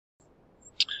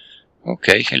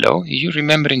Okay, hello. If you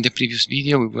remember in the previous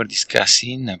video we were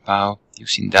discussing about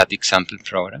using that example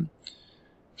program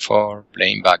for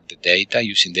playing back the data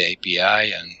using the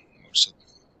API and also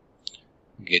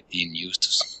getting used to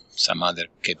some other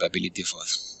capabilities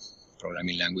of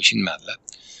programming language in MATLAB.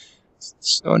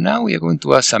 So now we are going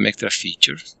to add some extra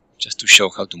features just to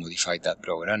show how to modify that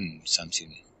program,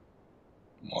 something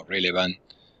more relevant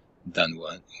than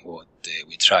what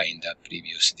we tried in that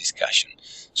previous discussion.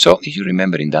 So if you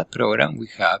remember in that program we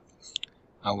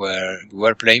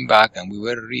were playing back and we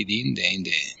were reading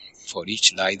for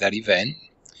each LiDAR event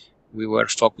we were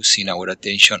focusing our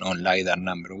attention on LiDAR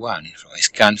number 1. So I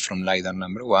scanned from LiDAR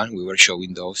number 1, we were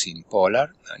showing those in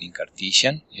polar and in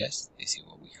Cartesian. Yes, this is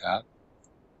what we have.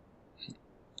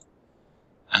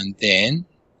 And then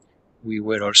we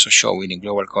were also showing in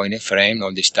global coordinate frame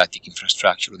all the static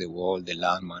infrastructure, the wall, the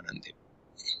landmark, and the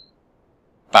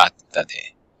path that the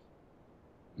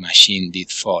machine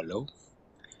did follow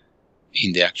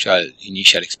in the actual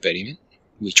initial experiment,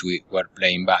 which we were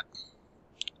playing back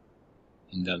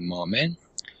in that moment.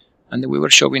 And we were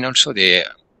showing also the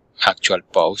actual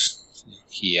pose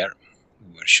here.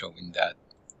 We were showing that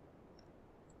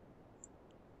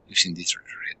using this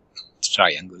red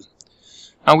triangle.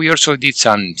 And we also did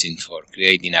something for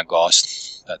creating a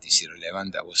ghost that is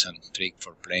irrelevant. That was some trick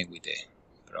for playing with the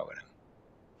program.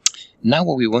 Now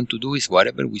what we want to do is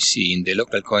whatever we see in the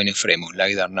local coordinate frame of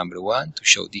LiDAR number 1 to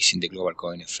show this in the global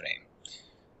coordinate frame,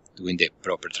 doing the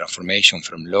proper transformation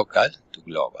from local to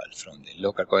global, from the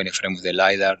local coordinate frame of the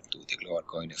LiDAR to the global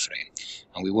coordinate frame.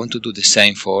 And we want to do the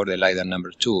same for the LiDAR number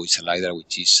 2. It's a LiDAR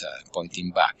which is pointing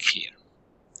back here.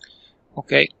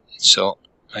 Okay, so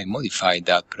I modified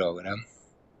that program.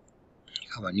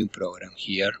 I have a new program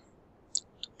here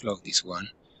to close this one,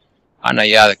 and I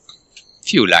add a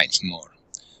few lines more.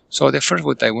 So the first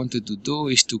what I wanted to do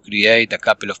is to create a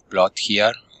couple of plots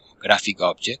here, graphic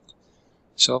object.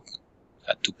 So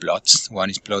I had two plots. One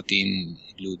is plotting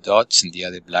blue dots and the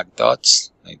other black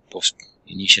dots. I was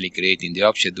initially creating the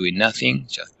object doing nothing,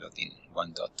 just plotting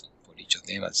one dot for each of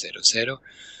them at 0, 0.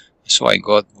 So I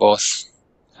got both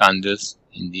handles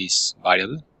in this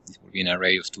variable. This will be an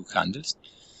array of two handles.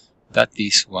 That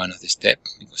is one of the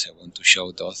steps because I want to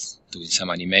show those doing some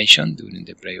animation during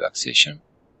the playback session.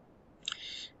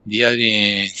 The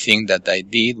other thing that I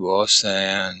did was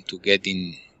to get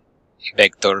in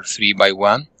vector 3 by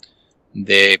 1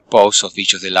 the pose of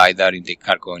each of the LiDAR in the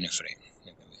car coordinate frame.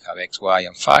 We have x, y,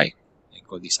 and phi. I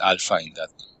call this alpha in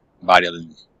that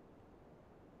variable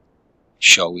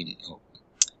showing or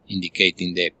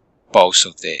indicating the pose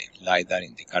of the LiDAR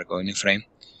in the car coordinate frame,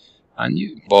 and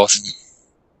both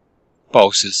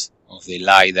poses of the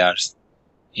LiDARs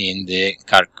in the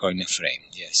car coordinate frame.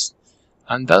 Yes.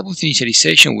 And that was the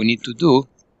initialization we need to do.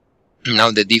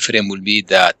 Now the difference will be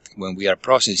that when we are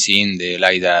processing the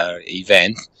LiDAR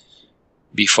event,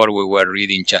 before we were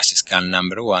reading just scan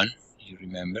number 1, you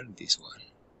remember this one,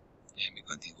 yeah,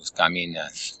 because it was coming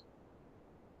as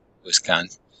we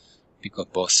scanned, because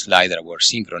both LiDAR were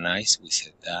synchronized. We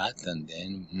said that, and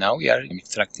then now we are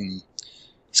extracting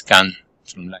scan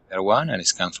from LiDAR 1 and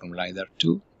scan from LiDAR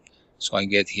 2. So I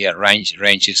get here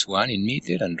ranges 1 in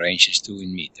meter and ranges 2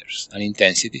 in meters, and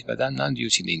intensities, but I'm not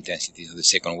using the intensities of the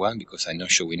second one because I'm not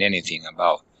showing anything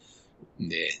about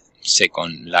the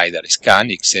second LiDAR scan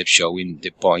except showing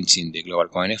the points in the global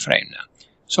coordinate frame now.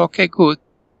 So okay, good.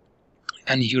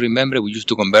 And if you remember, we used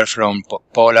to convert from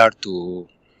polar to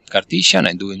Cartesian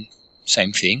and doing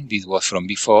same thing. This was from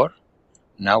before.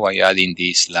 Now I add in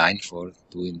this line for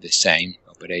doing the same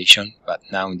operation, but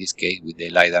now in this case with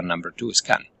the LiDAR number 2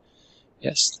 scan.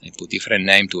 Yes, I put different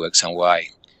name to x and y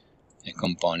a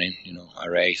component,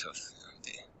 arrays of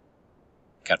the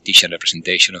Cartesian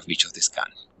representation of each of the scan.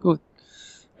 Good.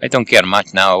 I don't care much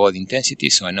now about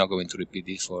intensity, so I'm not going to repeat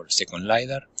this for second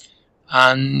LiDAR.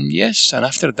 And yes, and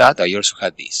after that I also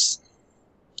had this.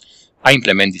 I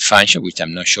implement this function, which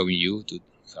I'm not showing you to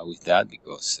how is that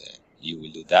because you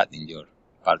will do that in your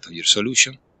part of your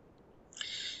solution.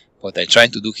 What I'm trying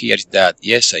to do here is that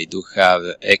yes, I do have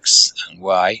x and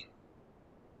y,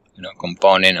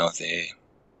 component of the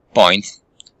point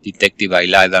detected by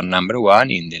LiDAR number 1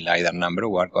 in the LiDAR number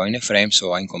 1 coordinate frame,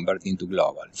 so I'm converting to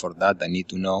global. For that I need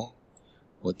to know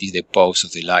what is the pose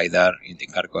of the LiDAR in the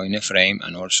car coordinate frame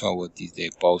and also what is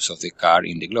the pose of the car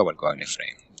in the global coordinate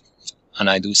frame. And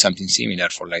I do something similar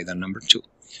for LiDAR number 2.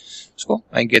 So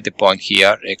I get the point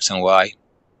here, x and y,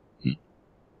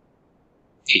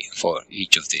 for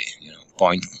each of the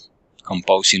points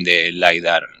composing the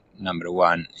LiDAR number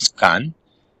 1 scan.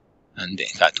 And then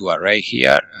got to array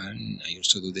here, and I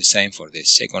also do the same for the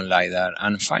second LiDAR.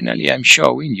 And finally I'm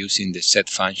showing using the set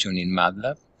function in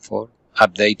MATLAB for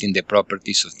updating the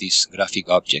properties of this graphic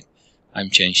object. I'm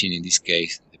changing, in this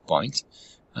case, the points.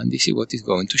 And this is what is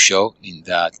going to show in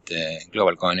that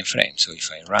global coordinate frame. So if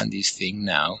I run this thing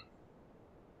now,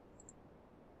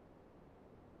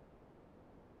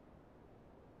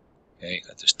 okay, I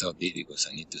have to stop this because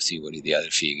I need to see what is the other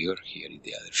figure. Here is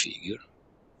the other figure.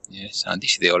 Yes, and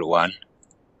this is the old one.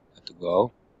 I have to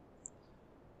go.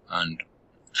 And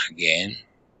again,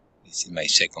 this is my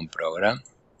second program.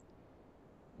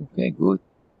 Okay, good.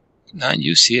 And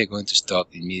you see, I'm going to stop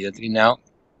immediately now.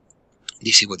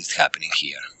 This is what is happening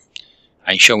here.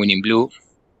 I'm showing in blue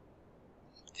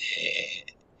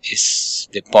is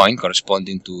the point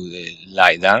corresponding to the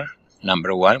Lidar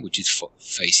number 1, which is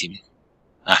facing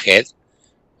ahead.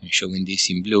 I'm showing this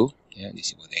in blue. Yeah, this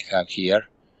is what I have here.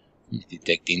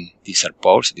 Detecting, these are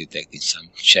poles, detecting some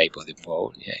shape of the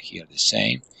pole. Yeah, here the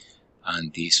same.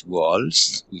 And these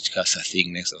walls, which has a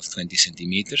thickness of 20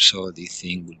 centimeters, so this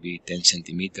thing will be 10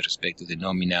 centimeters respect to the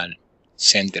nominal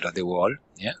center of the wall.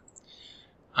 Yeah.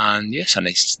 And yes, and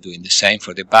it's doing the same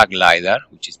for the back Lidar,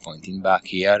 which is pointing back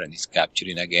here, and it's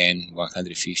capturing again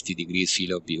 150 degrees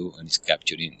field of view, and it's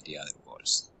capturing the other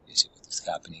walls. This is what is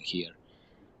happening here.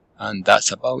 And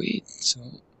that's about it. So,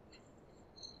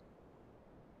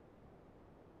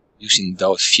 using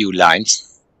those few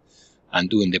lines and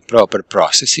doing the proper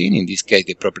processing, in this case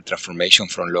the proper transformation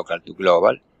from local to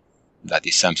global, that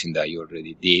is something that you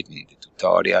already did in the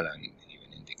tutorial and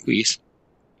even in the quiz.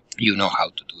 You know how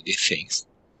to do these things.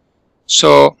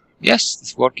 So yes,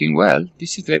 it's working well.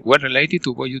 This is well related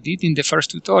to what you did in the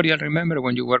first tutorial. Remember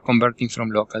when you were converting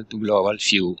from local to global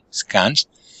few scans?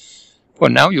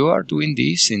 Well, now you are doing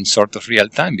this in sort of real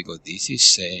time, because this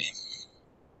is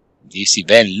this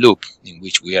event loop in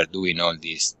which we are doing all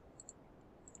this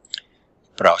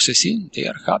processing. They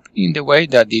are happening in the way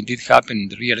that it did happen in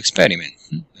the real experiment,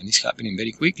 and it's happening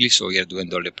very quickly. So we are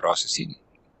doing all the processing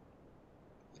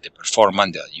with the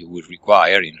performance that you will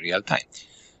require in real time.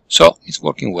 So it's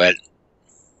working well.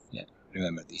 Yeah,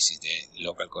 remember this is the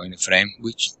local coordinate frame,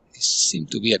 which seems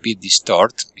to be a bit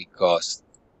distorted because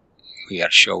we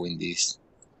are showing this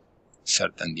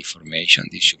certain deformation.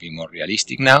 This should be more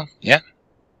realistic now. Yeah,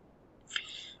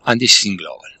 and this is in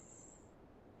global.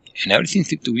 And everything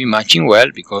seems to be matching well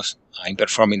because I'm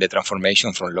performing the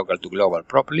transformation from local to global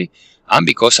properly, and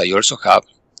because I also have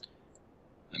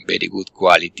a very good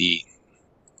quality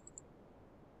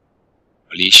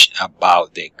knowledge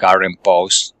about the current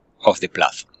pose of the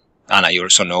platform. And I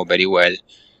also know very well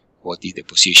what is the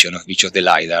position of each of the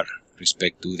Lidar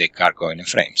respect to the car coordinate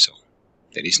frame. So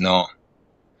there is no,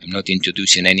 I'm not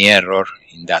introducing any error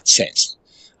in that sense.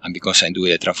 And because I do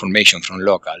the transformation from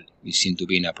local, it seems to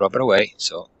be in a proper way,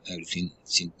 so everything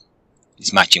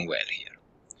is matching well here.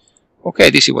 Okay,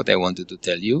 this is what I wanted to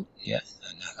tell you. Yeah,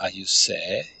 and as you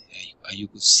say, as you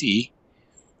could see,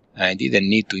 I didn't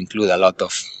need to include a lot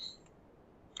of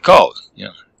code. You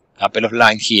know, a couple of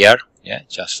lines here, yeah,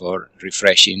 just for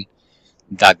refreshing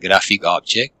that graphic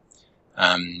object.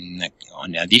 An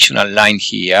additional line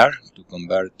here to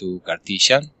convert to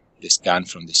Cartesian, the scan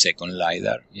from the second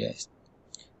Lidar. Yes.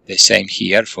 The same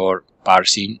here for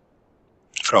parsing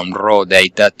from raw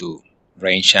data to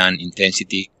range and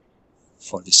intensity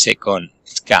for the second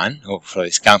scan, or for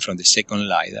the scan from the second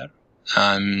Lidar.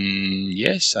 And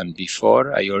yes, and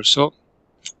before I also,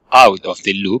 out of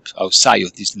the loop, outside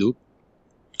of this loop,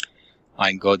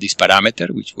 I got this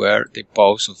parameter, which were the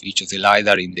pose of each of the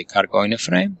Lidar in the car coordinate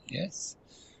frame. Yes,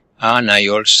 and I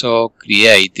also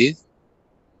created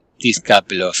this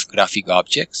couple of graphic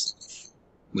objects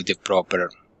with the proper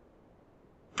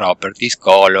properties,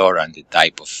 color, and the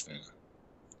type of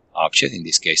object. In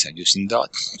this case, I'm using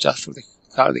dots just for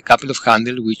the couple of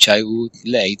handles, which I would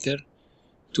later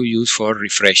to use for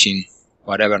refreshing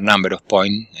whatever number of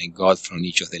points I got from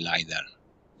each of the Lidar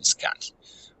scans.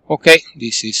 Okay,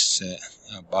 this is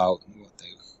about what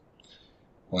I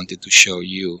wanted to show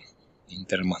you in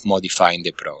terms of modifying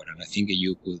the program. I think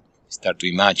you could start to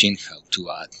imagine how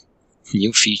to add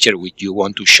new feature which you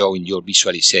want to show in your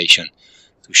visualization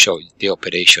to show the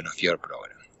operation of your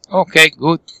program. Okay,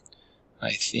 good.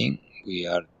 I think we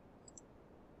are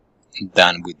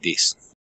done with this.